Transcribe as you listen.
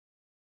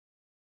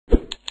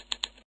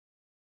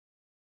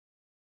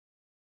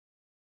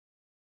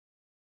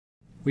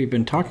We've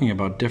been talking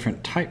about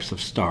different types of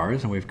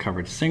stars, and we've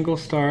covered single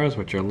stars,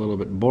 which are a little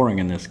bit boring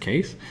in this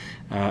case,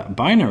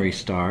 binary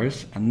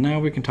stars, and now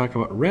we can talk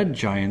about red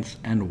giants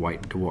and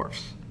white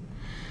dwarfs.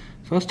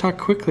 So let's talk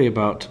quickly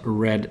about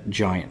red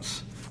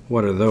giants.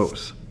 What are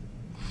those?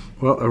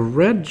 Well, a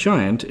red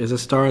giant is a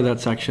star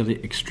that's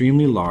actually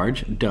extremely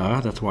large.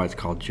 Duh, that's why it's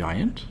called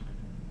giant.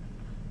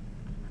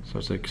 So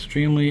it's an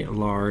extremely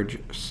large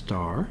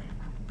star.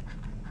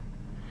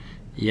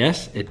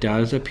 Yes, it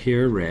does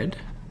appear red.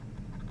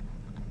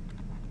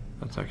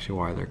 That's actually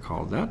why they're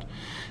called that.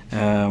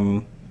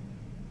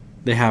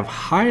 They have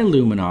high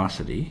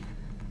luminosity,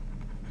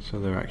 so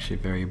they're actually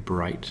very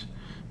bright.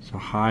 So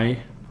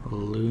high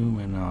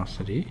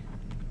luminosity.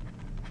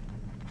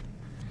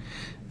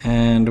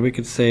 And we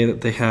could say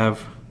that they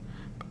have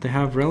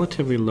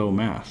relatively low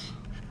mass.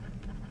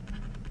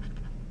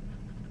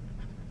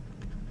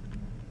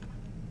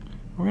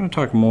 We're going to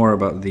talk more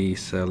about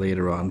these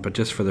later on, but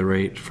just for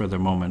the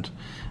moment.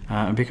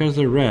 Because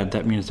they're red,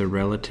 that means they're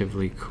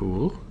relatively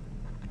cool.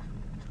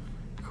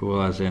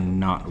 Cool as in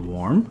not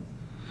warm.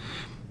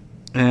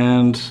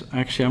 And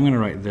actually I'm going to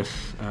write this.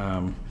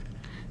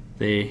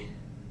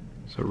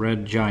 So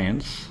red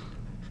giants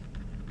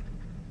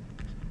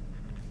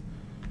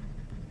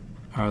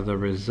are the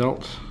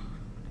result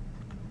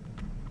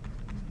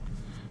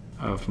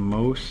of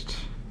most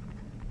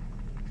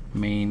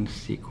main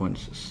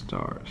sequence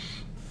stars.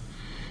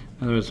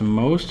 In other words,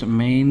 most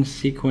main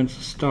sequence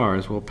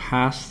stars will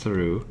pass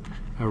through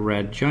a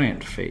red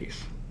giant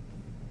phase.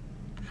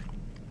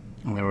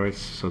 In other words,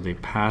 so they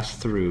pass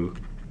through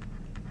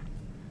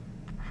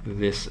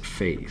this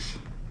phase.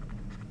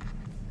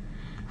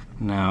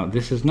 Now,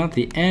 this is not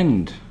the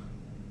end,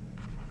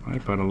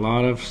 right? But a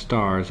lot of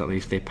stars, at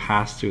least, they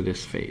pass through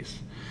this phase.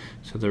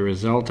 So the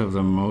result of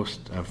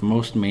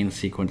most main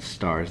sequence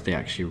stars, they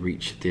actually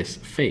reach this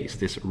phase,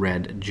 this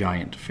red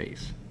giant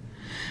phase.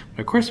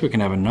 But of course, we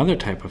can have another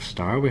type of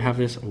star. We have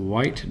this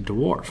white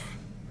dwarf.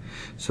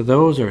 So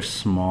those are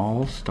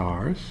small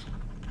stars.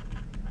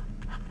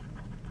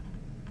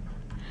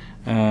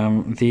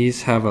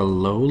 These have a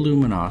low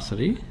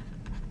luminosity.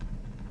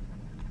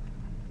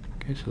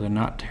 Okay, so they're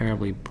not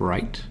terribly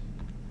bright.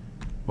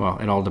 Well,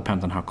 it all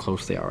depends on how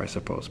close they are, I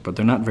suppose, but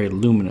they're not very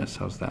luminous.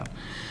 How's that?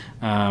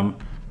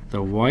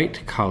 The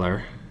white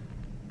color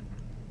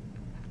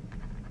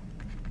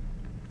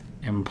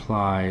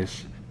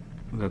implies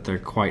that they're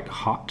quite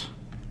hot.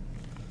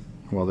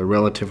 Well, they're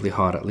relatively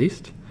hot at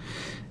least.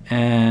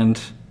 And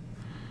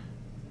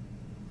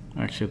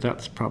actually,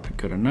 that's probably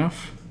good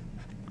enough.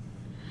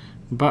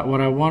 But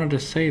what I wanted to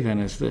say then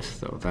is this,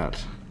 though,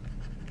 that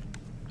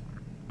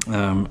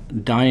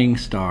dying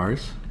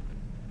stars,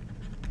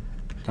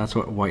 that's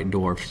what white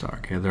dwarfs are.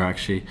 Okay,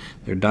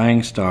 they're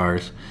dying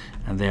stars,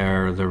 and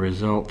they're the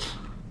result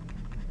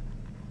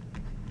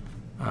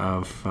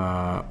of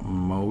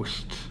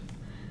most,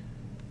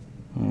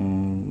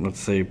 let's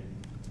say,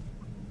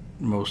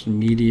 most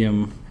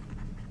medium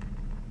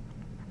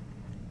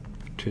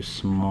to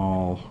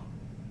small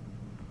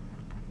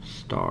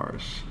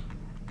stars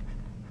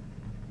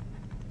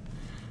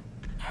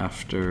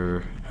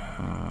after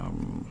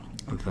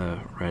the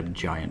red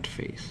giant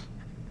phase.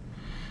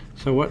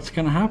 So what's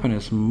going to happen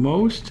is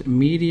most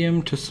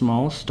medium to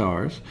small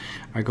stars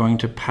are going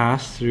to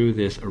pass through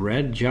this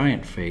red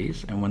giant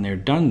phase, and when they're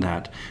done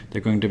that, they're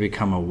going to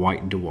become a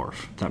white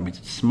dwarf. That means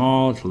it's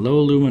small, it's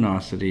low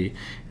luminosity,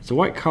 it's a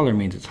white color,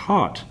 means it's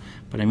hot,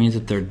 but it means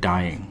that they're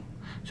dying.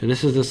 So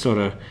this is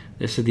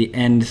the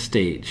end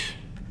stage.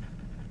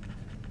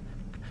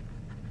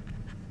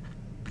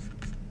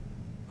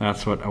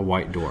 That's what a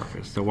white dwarf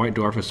is. The white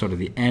dwarf is sort of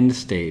the end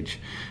stage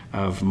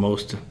of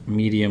most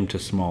medium to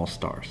small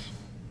stars.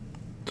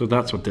 So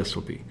that's what this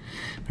will be.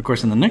 Of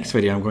course, in the next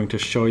video, I'm going to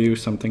show you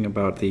something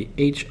about the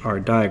HR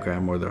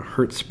diagram, or the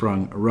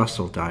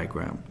Hertzsprung-Russell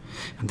diagram.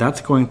 And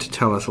that's going to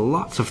tell us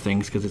lots of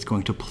things, because it's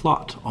going to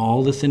plot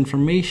all this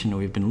information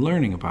we've been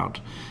learning about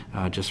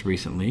just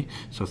recently.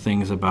 So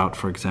things about,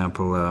 for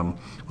example,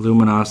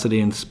 luminosity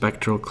and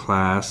spectral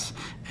class,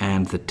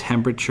 and the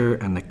temperature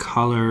and the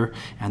color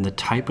and the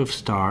type of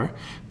star.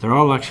 They're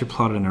all actually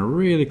plotted in a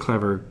really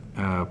clever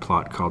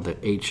plot called the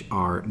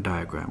HR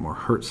diagram, or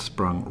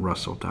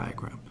Hertzsprung-Russell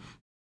diagram.